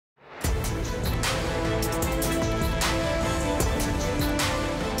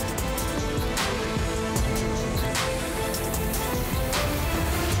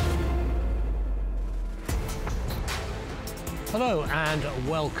Hello and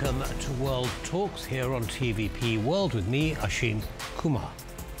welcome to World Talks here on TVP World with me, Ashim Kumar.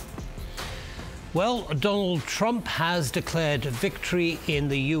 Well, Donald Trump has declared victory in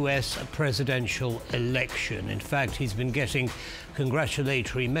the US presidential election. In fact, he's been getting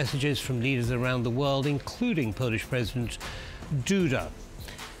congratulatory messages from leaders around the world, including Polish President Duda.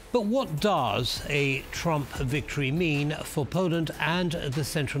 But what does a Trump victory mean for Poland and the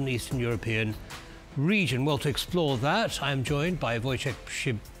Central and Eastern European region? Well, to explore that, I'm joined by Wojciech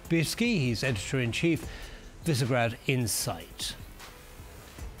Przybylski. He's editor-in-chief, Visegrad Insight.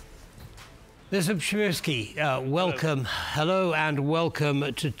 Mr. Przybylski, welcome. Hello and welcome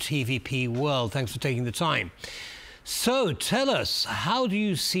to TVP World. Thanks for taking the time. So tell us, how do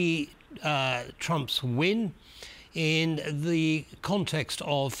you see Trump's win in the context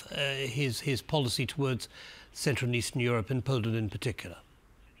of his policy towards Central and Eastern Europe and Poland in particular?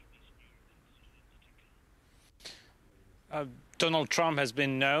 Donald Trump has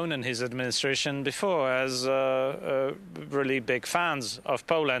been known and his administration before as really big fans of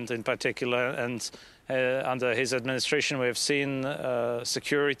Poland in particular, and under his administration we have seen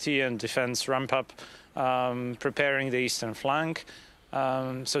security and defense ramp up, preparing the eastern flank.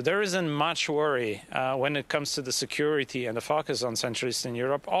 So there isn't much worry when it comes to the security and the focus on Central Eastern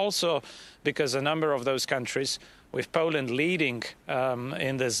Europe, also because a number of those countries, with Poland leading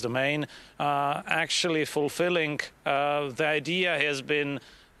in this domain, actually fulfilling the idea has been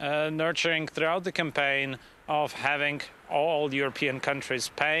nurturing throughout the campaign of having all European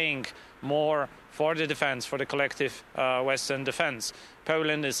countries paying more for the defense, for the collective Western defense.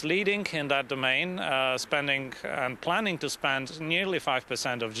 Poland is leading in that domain, spending and planning to spend nearly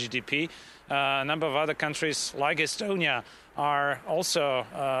 5% of GDP. A number of other countries, like Estonia, are also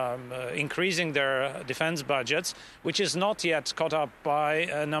increasing their defense budgets, which is not yet caught up by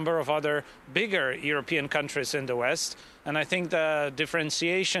a number of other bigger European countries in the West. And I think the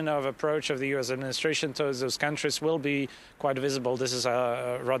differentiation of approach of the US administration towards those countries will be quite visible. This is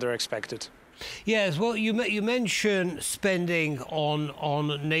rather expected. Yes, well, you mention spending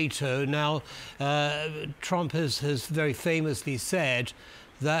on NATO. Now, Trump has very famously said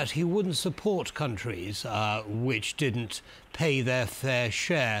that he wouldn't support countries which didn't pay their fair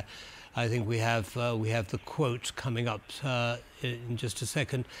share. I think we have the quote coming up in just a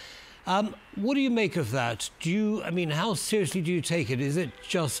second. What do you make of that? How seriously do you take it? Is it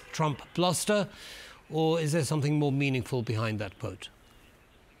just Trump bluster, or is there something more meaningful behind that quote?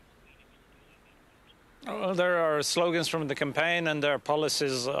 Well, there are slogans from the campaign and there are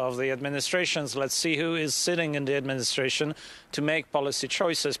policies of the administrations. Let's see who is sitting in the administration to make policy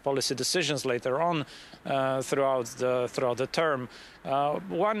choices, policy decisions later on throughout the term.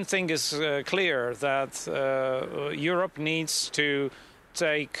 One thing is clear, that Europe needs to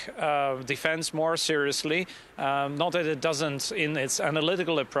take defense more seriously. Not that it doesn't in its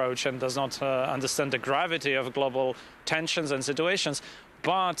analytical approach and does not understand the gravity of global tensions and situations,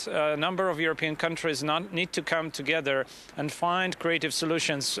 but a number of European countries need to come together and find creative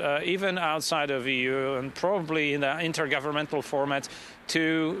solutions, even outside of the EU and probably in the intergovernmental format,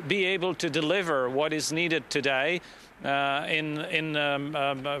 to be able to deliver what is needed today in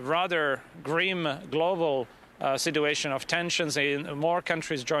a rather grim global situation of tensions in more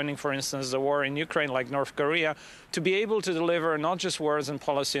countries joining, for instance, the war in Ukraine, like North Korea, to be able to deliver not just words and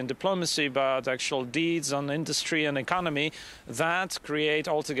policy and diplomacy, but actual deeds on industry and economy that create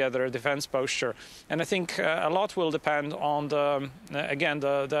altogether a defense posture. And I think a lot will depend on the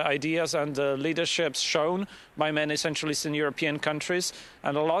ideas and the leaderships shown by many Central Eastern European countries,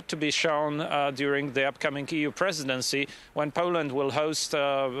 and a lot to be shown during the upcoming EU presidency, when Poland will host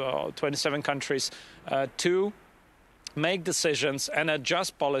 27 countries to make decisions and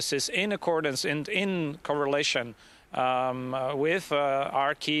adjust policies in accordance and in correlation with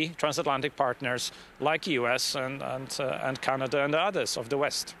our key transatlantic partners like US and Canada and others of the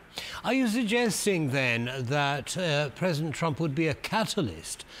West. Are you suggesting then that President Trump would be a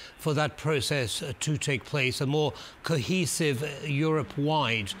catalyst for that process to take place, a more cohesive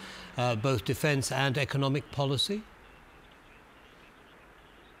Europe-wide both defense and economic policy?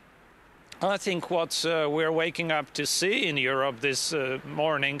 I think what we're waking up to see in Europe this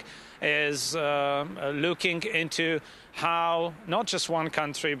morning is looking into how not just one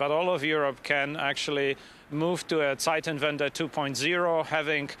country, but all of Europe can actually move to a Zeitenwende 2.0,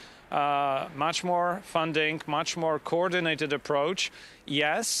 having much more funding, much more coordinated approach.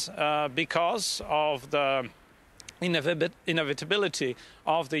 Yes, because of the inevitability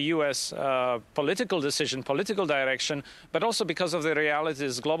of the U.S. Political decision, political direction, but also because of the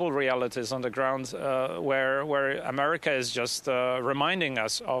realities, global realities on the ground, where America is just reminding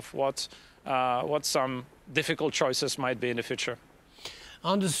us of what some difficult choices might be in the future.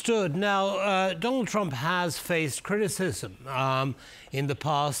 Understood. Now, Donald Trump has faced criticism in the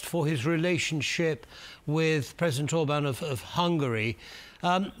past for his relationship with President Orban of Hungary.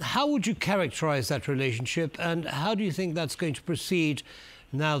 How would you characterize that relationship, and how do you think that's going to proceed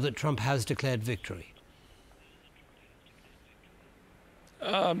now that Trump has declared victory?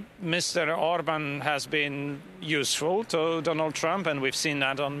 Mr. Orban has been useful to Donald Trump, and we've seen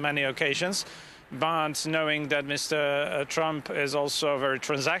that on many occasions. But knowing that Mr. Trump is also very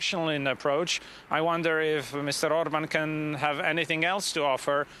transactional in approach, I wonder if Mr. Orban can have anything else to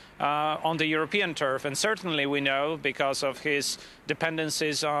offer on the European turf. And certainly we know, because of his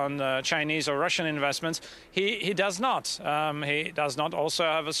dependencies on Chinese or Russian investments, he does not. He does not also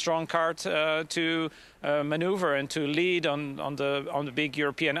have a strong card to maneuver and to lead on the big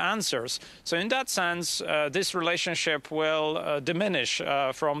European answers. So in that sense, this relationship will diminish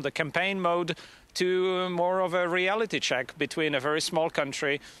from the campaign mode to more of a reality check between a very small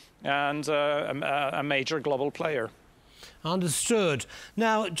country and a major global player. Understood.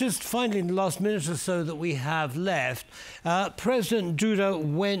 Now, just finally, in the last minute or so that we have left, President Duda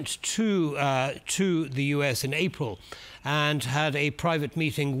went to the US in April and had a private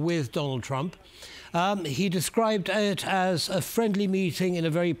meeting with Donald Trump. He described it as a friendly meeting in a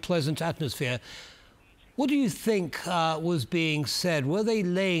very pleasant atmosphere. What do you think was being said? Were they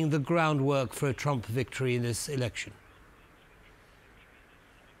laying the groundwork for a Trump victory in this election?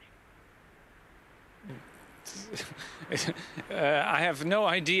 I have no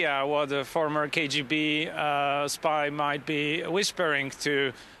idea what a former KGB spy might be whispering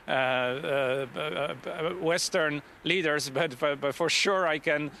to Western leaders, but for sure I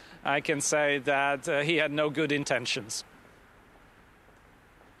can say that he had no good intentions.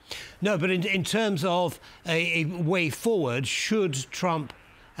 No, but in terms of a way forward, should Trump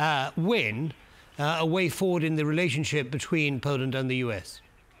win, a way forward in the relationship between Poland and the US?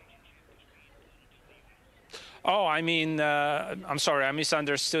 Oh, I mean, I'm sorry, I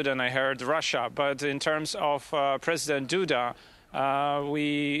misunderstood and I heard Russia. But in terms of President Duda,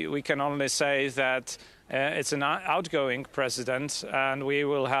 we can only say that it's an outgoing president, and we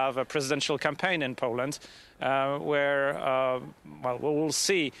will have a presidential campaign in Poland where, well, we will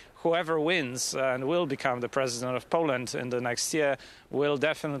see whoever wins and will become the president of Poland in the next year will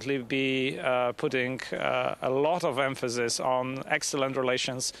definitely be putting a lot of emphasis on excellent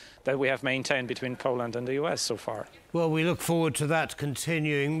relations that we have maintained between Poland and the US so far. Well, we look forward to that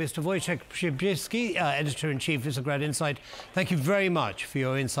continuing. Mr. Wojciech Przybylski, Editor-in-Chief, Visegrad Insight, thank you very much for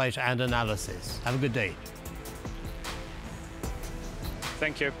your insight and analysis. Have a good day.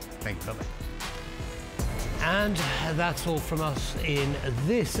 Thank you. Thank you. Bye-bye. And that's all from us in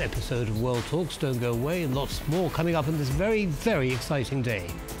this episode of World Talks. Don't go away, lots more coming up on this very, very exciting day.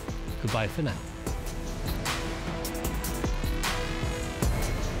 Goodbye for now.